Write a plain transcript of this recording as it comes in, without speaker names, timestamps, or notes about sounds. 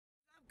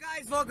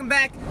Guys, welcome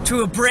back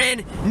to a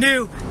brand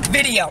new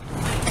video.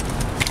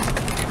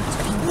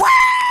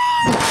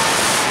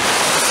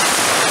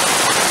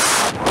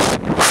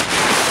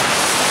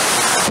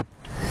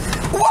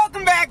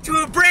 Welcome back to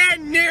a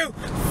brand new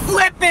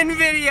flipping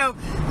video.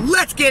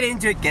 Let's get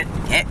into it. Get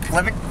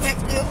flipping.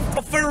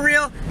 For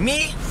real,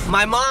 me,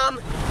 my mom,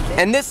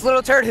 and this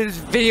little turd who's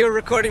video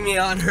recording me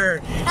on her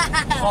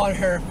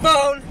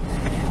phone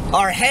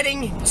are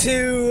heading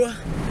to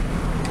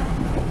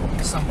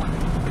somewhere.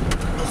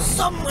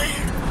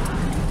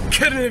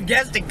 Couldn't have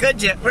guessed it,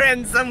 could you? We're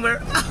heading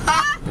somewhere.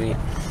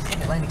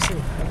 Atlantic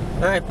City.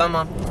 Alright, bye,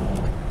 Mom.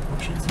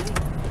 Ocean City.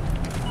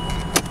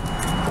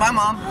 Bye,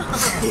 Mom.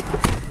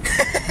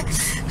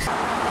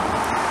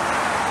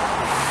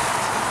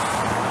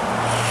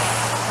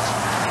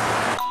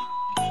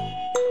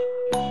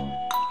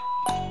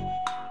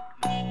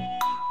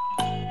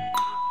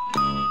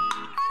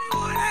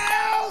 Anyone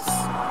else?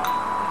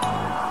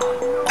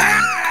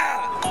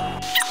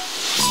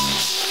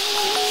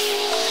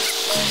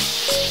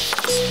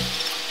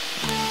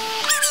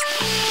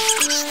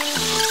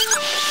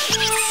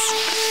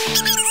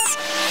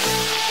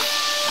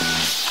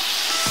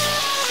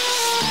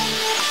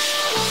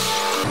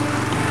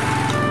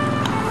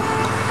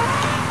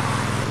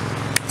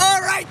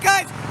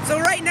 Guys, so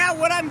right now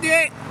what I'm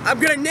doing, I'm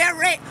gonna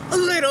narrate a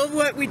little of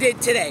what we did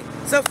today.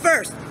 So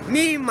first,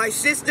 me, my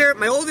sister,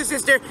 my older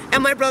sister,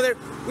 and my brother,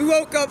 we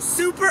woke up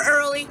super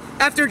early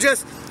after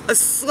just a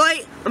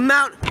slight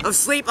amount of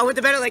sleep. I went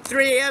to bed at like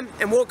 3 a.m.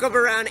 and woke up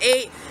around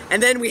 8,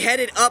 and then we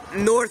headed up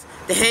north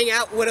to hang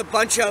out with a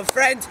bunch of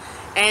friends.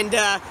 And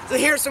so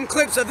here's some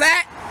clips of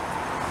that.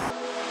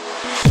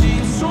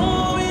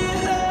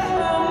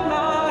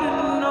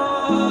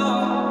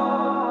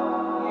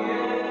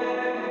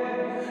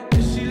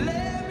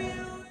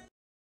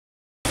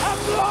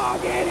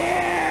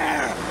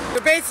 So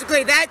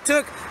basically that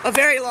took a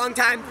very long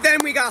time. Then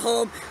we got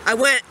home. I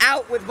went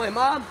out with my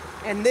mom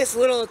and this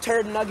little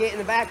turd nugget in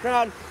the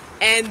background.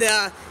 And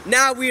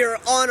now we are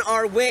on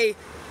our way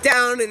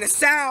down in the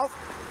south.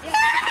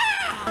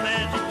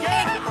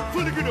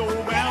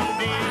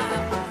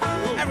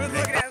 Everyone's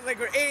looking at us like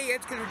we're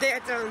idiots because we're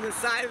dancing on the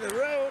side of the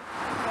road.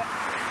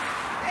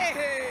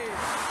 Hey!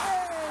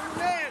 Oh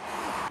man!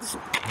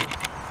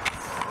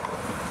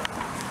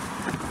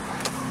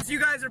 So you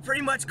guys are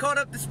pretty much caught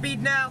up to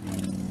speed now.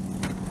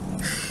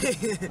 We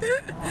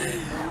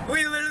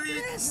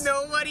literally,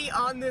 nobody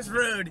on this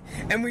road,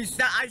 and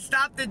I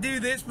stopped to do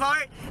this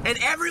part, and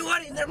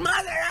everyone and their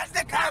mother has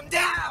to come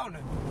down.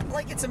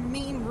 Like it's a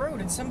mean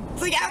road. It's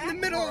like out in the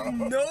middle of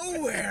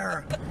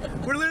nowhere.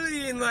 We're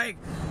literally in like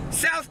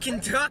South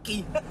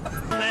Kentucky. What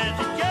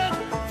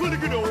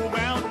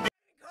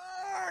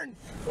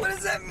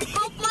does that mean?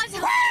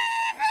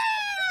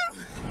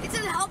 It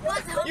says help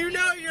us help you.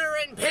 Know you're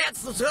in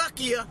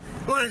Pennsylvania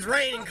when it's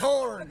raining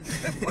corn.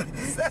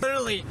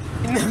 Literally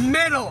in the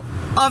middle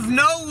of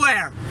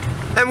nowhere,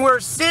 and we're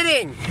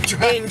sitting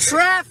in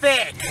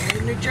traffic.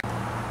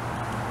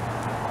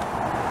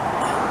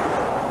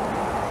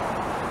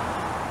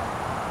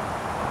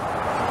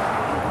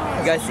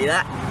 You guys see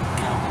that?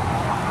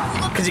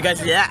 Could you guys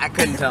see that? I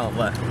couldn't tell,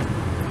 but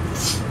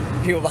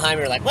people behind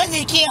me were like, "What's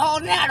he kid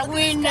holding out a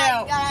window?"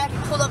 You gotta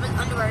pull up his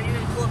underwear and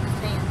even pull up his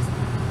pants.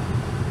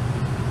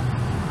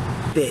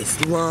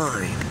 This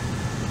line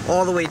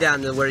all the way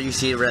down to where you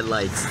see the red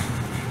lights,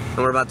 and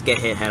we're about to get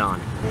hit head on.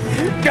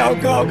 Go,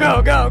 go,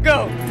 go, go,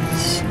 go!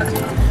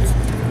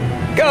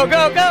 Go,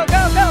 go, go,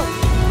 go, go!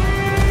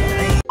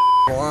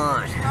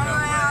 Line.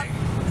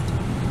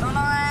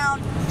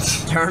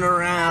 Turn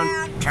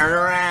around. Turn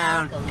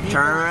around. Turn around.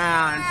 Turn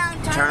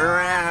around. Turn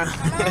around.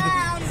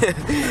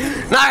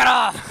 Knock it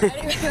off!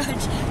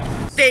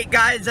 Hey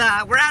guys,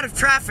 we're out of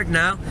traffic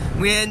now.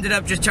 We ended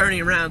up just turning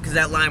around because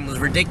that line was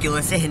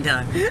ridiculous, and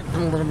I'm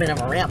a little bit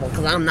of a rebel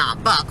because I'm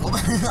not buckled.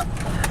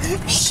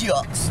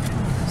 Shucks.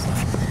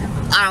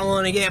 I don't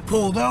want to get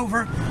pulled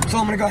over, so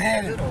I'm going to go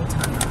ahead and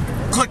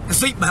click the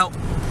seatbelt.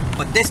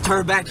 But this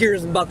turd back here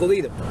isn't buckled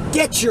either.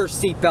 Get your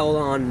seatbelt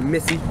on,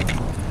 missy.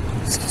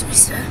 Excuse me,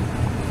 sir.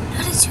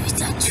 How did you hit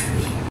that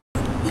tree?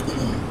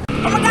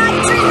 Oh my god,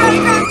 the tree's right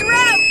across the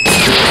road!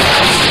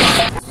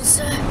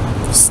 Sir,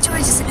 the story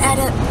doesn't add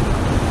up.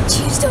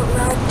 Jews don't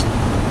run.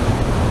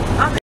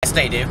 Yes,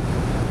 they do.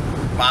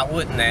 Why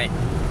wouldn't they?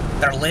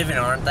 They're living,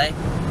 aren't they?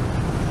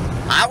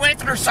 I went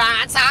through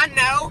science, I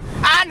know.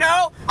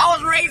 I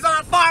was raised on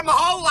a farm my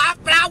whole life,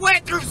 but I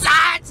went through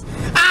science.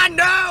 I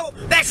know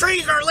that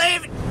trees are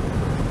living.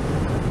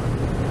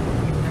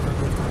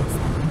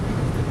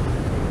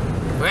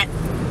 What?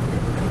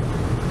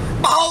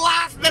 My whole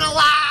life's been a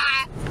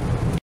lie.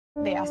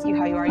 They ask you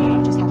how you are,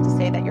 you just have to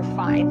say that you're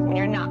fine when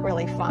you're not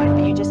really fine,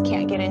 but you just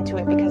can't get into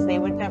it because they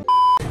would never.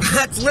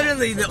 That's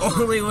literally the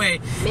only way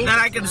that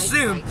I can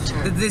assume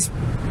that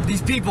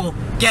these people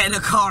get in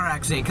a car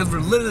accident, because we're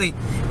literally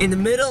in the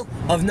middle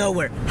of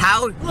nowhere.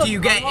 How do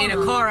you get in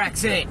a car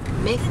accident?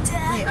 Wait,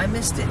 I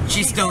missed it.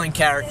 She's still in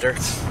character.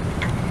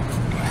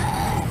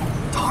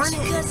 Darn it.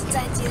 Because it's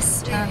idea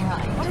straight.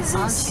 What is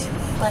this?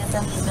 Let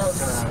them build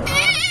around.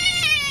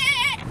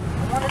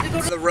 wanted to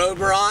go to The road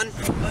we're on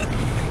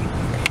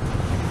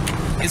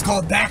is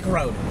called back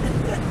road.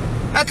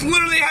 That's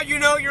literally how you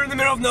know you're in the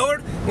middle of nowhere,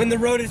 when the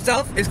road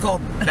itself is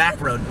called back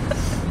road.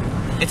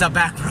 It's a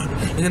back road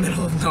in the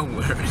middle of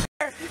nowhere.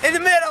 In the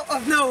middle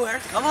of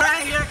nowhere. I'm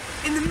right here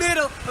in the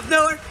middle of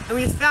nowhere, and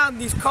we just found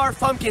these car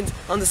pumpkins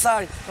on the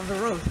side of the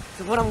road.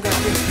 So what I'm gonna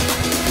do?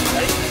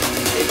 Ready?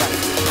 Here you go.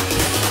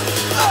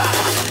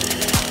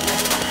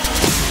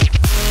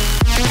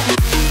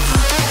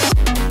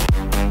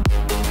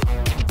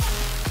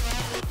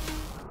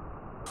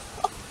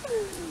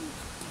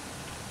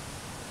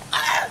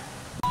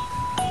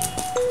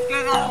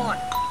 Get another one.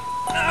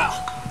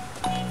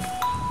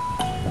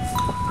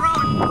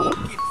 Growing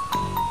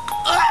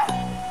pumpkins.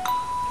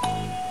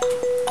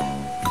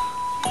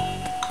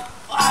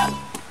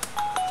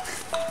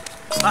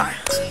 Alright,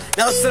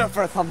 now let's sit up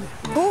for a thumbnail.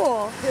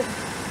 Cool.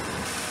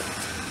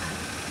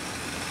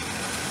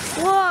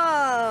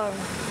 Whoa.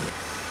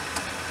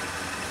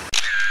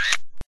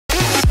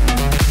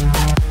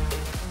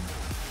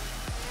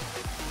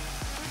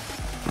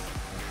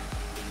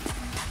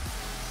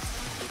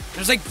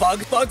 There's like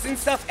bugs and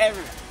stuff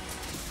everywhere.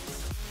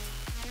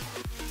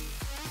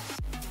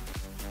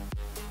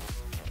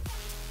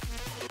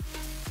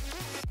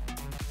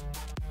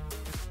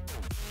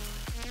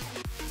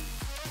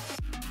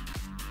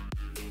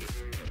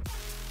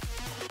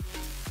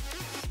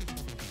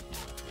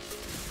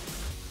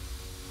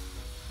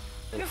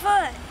 Your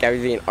foot.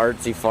 Gabby's being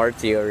artsy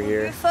fartsy over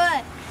Your here.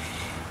 foot.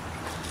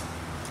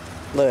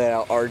 Look at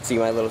how artsy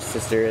my little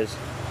sister is.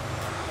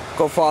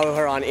 Go follow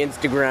her on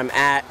Instagram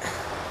at.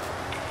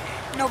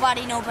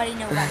 Nobody.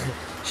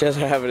 She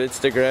doesn't have an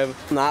Instagram.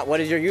 Not. What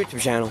is your YouTube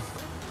channel?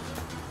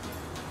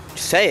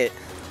 Say it.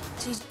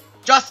 Jeez.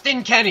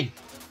 Justin Kenny.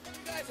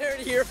 You guys heard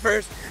it here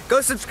first.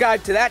 Go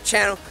subscribe to that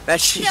channel that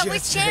she Yeah, just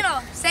which said.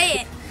 channel? Say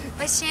it.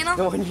 Which channel?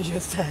 The one you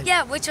just said.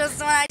 Yeah, which was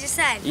the one I just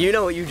said? You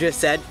know what you just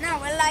said. No,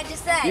 what did I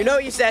just say? You know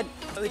what you said.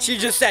 That she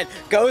just said.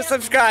 Go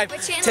subscribe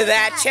What channel to is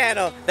that that?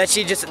 channel that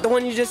she just. The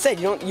one you just said.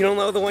 You don't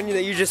know the one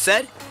that you just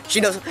said.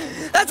 She knows.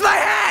 That's my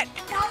hat.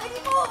 Not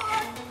anymore.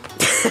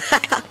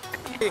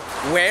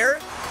 Where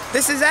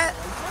this is at,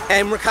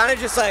 and we're kind of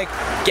just like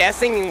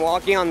guessing and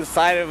walking on the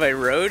side of a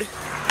road.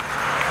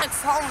 Like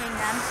following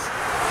them.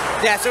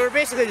 Yeah, so we're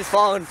basically just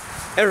following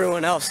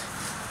everyone else.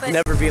 But-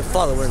 Never be a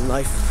follower in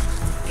life.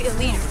 Be a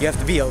leader. You have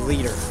to be a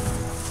leader.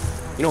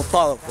 You don't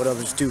follow what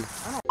others do.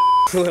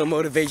 A little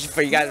motivation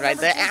for you guys right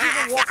there.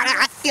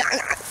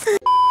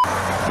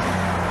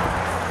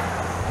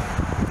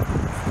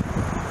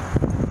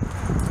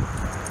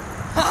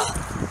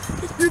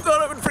 You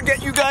thought I would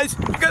forget you guys?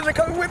 You guys are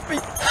coming with me.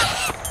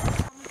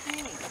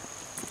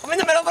 I'm in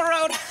the middle of the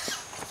road.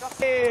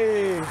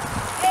 Hey.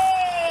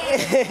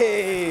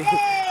 Hey.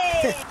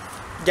 Hey!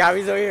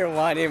 Gabby's over here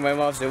whining. My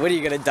mom said, "What are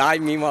you gonna die?"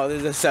 Meanwhile,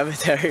 there's a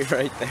cemetery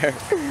right there.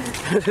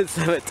 There's a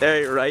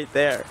cemetery right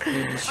there.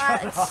 Wow,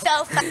 it's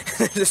so fun.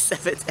 There's a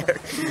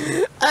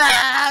cemetery.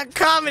 Ah,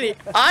 comedy.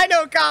 I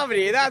know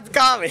comedy. That's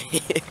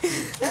comedy.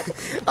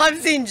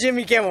 I've seen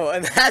Jimmy Kimmel,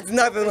 and that's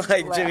nothing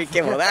like Jimmy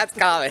Kimmel. That's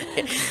comedy.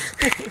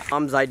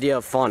 Mom's idea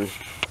of fun.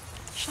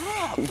 Shut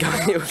up.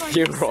 Going to a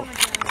funeral.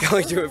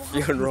 Going to a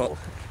funeral.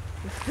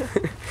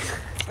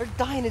 They're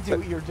dying to do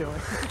what you're doing.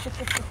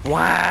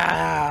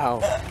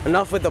 Wow.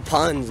 Enough with the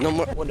puns. No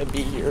more want to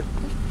be here.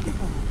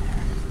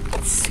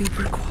 It's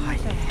super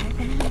quiet.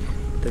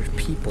 There's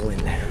people in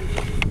there.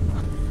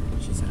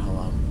 She said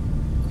hello.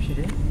 She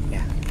did?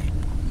 Yeah.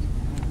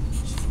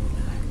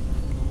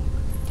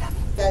 The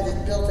guy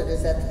that built it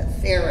is at the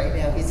fair right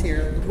now. He's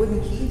here.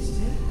 Wooden keys,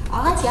 too.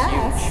 I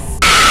guess.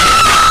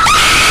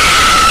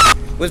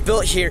 Was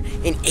built here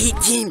in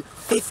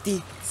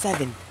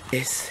 1857.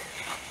 This.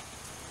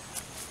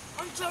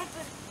 I'm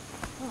jumping.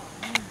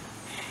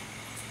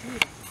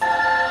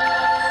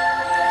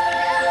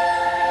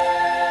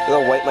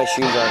 Look how white my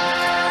shoes are.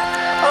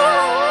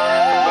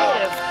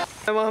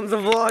 My mom's a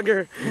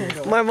vlogger.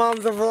 My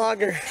mom's a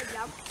vlogger.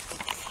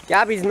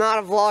 Gabby's not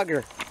a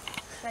vlogger.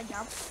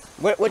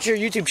 What's your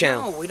YouTube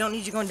channel? No, we don't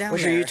need you going down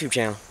What's there. your YouTube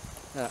channel?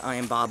 I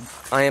am Bob.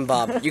 I am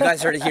Bob. You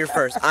guys heard it here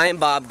first. I am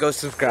Bob. Go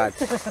subscribe.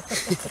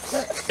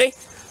 Hey,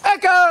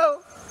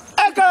 Echo!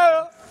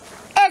 Echo!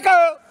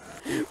 Echo!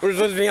 We're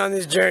supposed to be on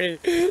this journey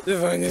to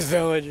find this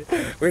village.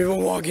 We've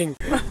been walking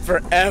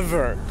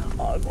forever.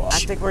 I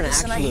think we're in an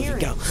Listen, action I movie. hear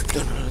Go.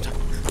 No.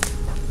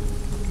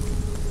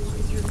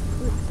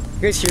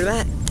 You guys hear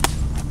that?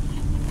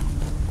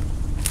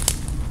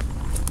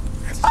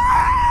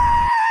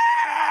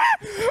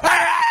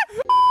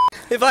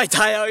 If I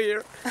die out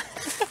here,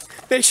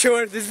 make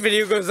sure this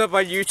video goes up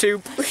on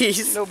YouTube,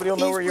 please. Nobody will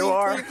know where you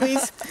are.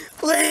 Please,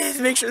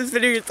 make sure this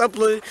video gets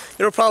uploaded.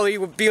 It'll probably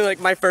be like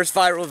my first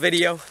viral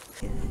video.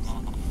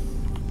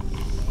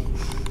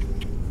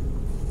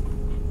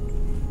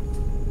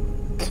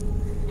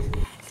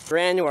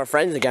 Ran into our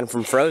friends again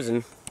from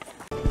Frozen.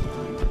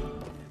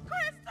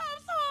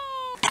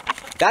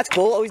 That's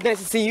cool. Always nice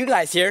to see you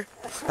guys here.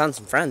 Found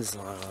some friends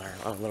on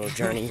our little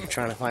journey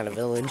trying to find a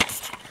village.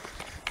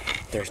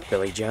 There's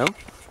Billy Joe.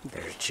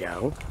 There's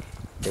Joe.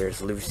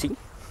 There's Lucy.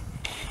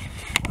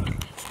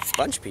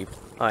 bunch of people.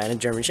 Oh, and a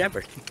German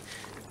Shepherd.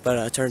 But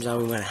it turns out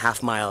we went a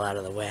half mile out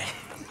of the way.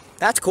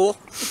 That's cool.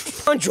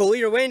 Come on, Julie,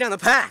 you're weighing down the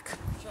pack.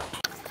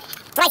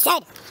 Like I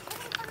said.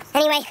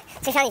 Anyway,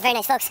 so we found these very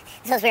nice folks.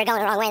 I suppose we were going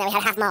the wrong way and we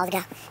had a half mile to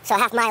go. So a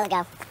half mile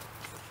ago,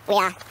 we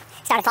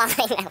started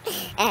following them.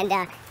 And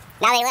now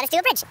they let us do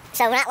a bridge.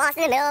 So we're not lost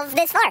in the middle of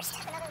this forest.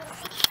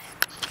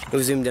 It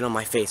was zoomed in on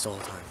my face the whole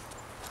time.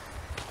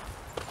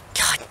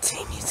 God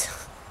dang it.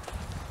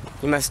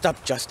 You messed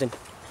up, Justin.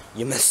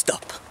 You messed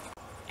up.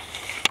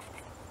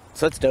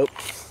 So that's dope.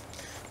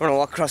 We're gonna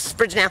walk across this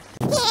bridge now.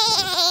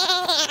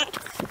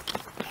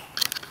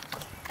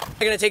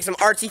 We're gonna take some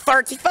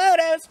artsy-fartsy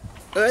photos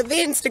for the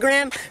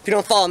Instagram. If you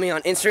don't follow me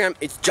on Instagram,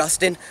 it's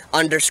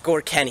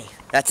Justin_Kenny.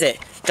 That's it.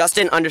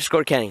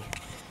 Justin_Kenny.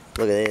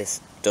 Look at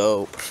this.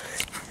 Dope.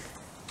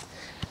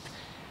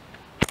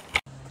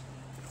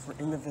 We're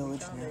in the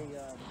village now.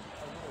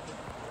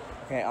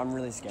 Okay, I'm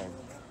really scared.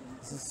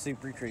 This is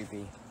super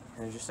creepy.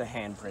 And there's just a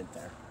handprint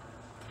there.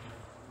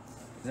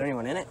 Is there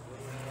anyone in it?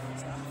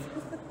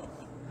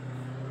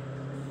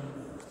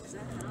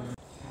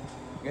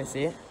 You guys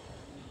see it?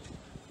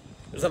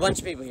 There's a bunch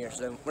of people here,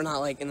 so we're not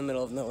like in the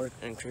middle of nowhere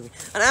and creepy.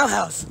 An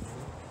outhouse!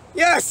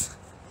 Yes!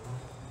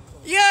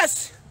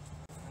 Yes!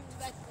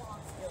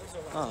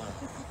 Oh.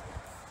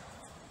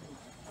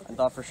 I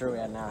thought for sure we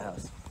had an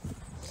outhouse.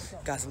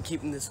 Guys, I'm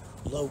keeping this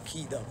low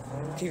key though.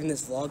 I'm keeping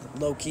this vlog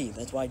low key.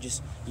 That's why I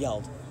just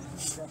yelled.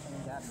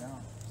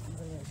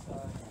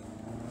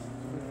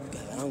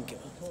 God, I don't give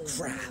a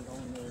crap.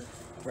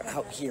 We're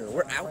out here.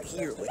 We're out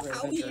here. We're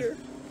out here.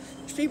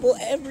 There's people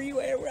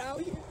everywhere. We're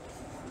out here.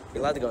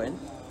 You allowed to go in?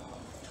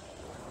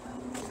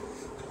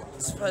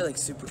 This is probably like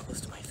super close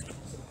to my face.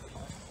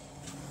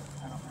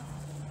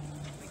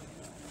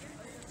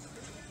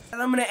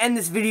 And I'm gonna end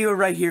this video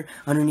right here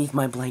underneath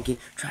my blanket,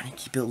 trying to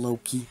keep it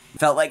low-key.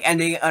 Felt like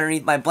ending it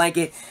underneath my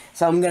blanket,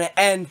 so I'm gonna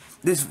end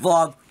this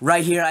vlog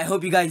right here. I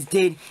hope you guys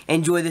did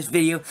enjoy this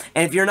video,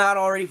 and if you're not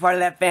already part of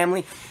that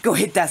family, go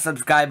hit that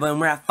subscribe button.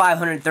 We're at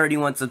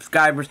 531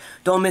 subscribers.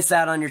 Don't miss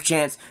out on your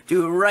chance.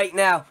 Do it right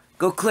now.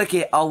 Go click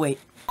it. I'll wait.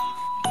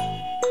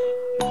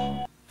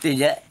 Did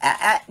you?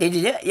 Did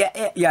you do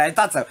it? Yeah, I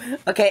thought so.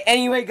 Okay,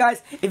 anyway,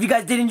 guys, if you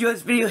guys did enjoy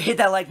this video, hit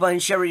that like button,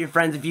 share with your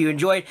friends if you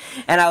enjoyed,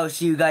 and I will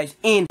see you guys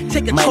in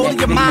Take control of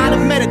your mind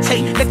and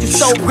meditate. Let your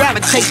soul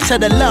gravitate to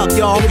the love,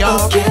 y'all.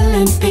 People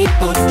killing,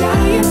 people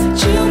dying,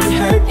 children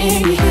hurt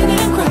and you hear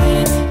them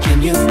crying.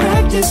 Can you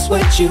practice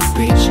what you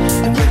preach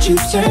and would you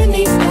turn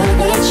the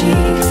other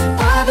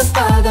cheek?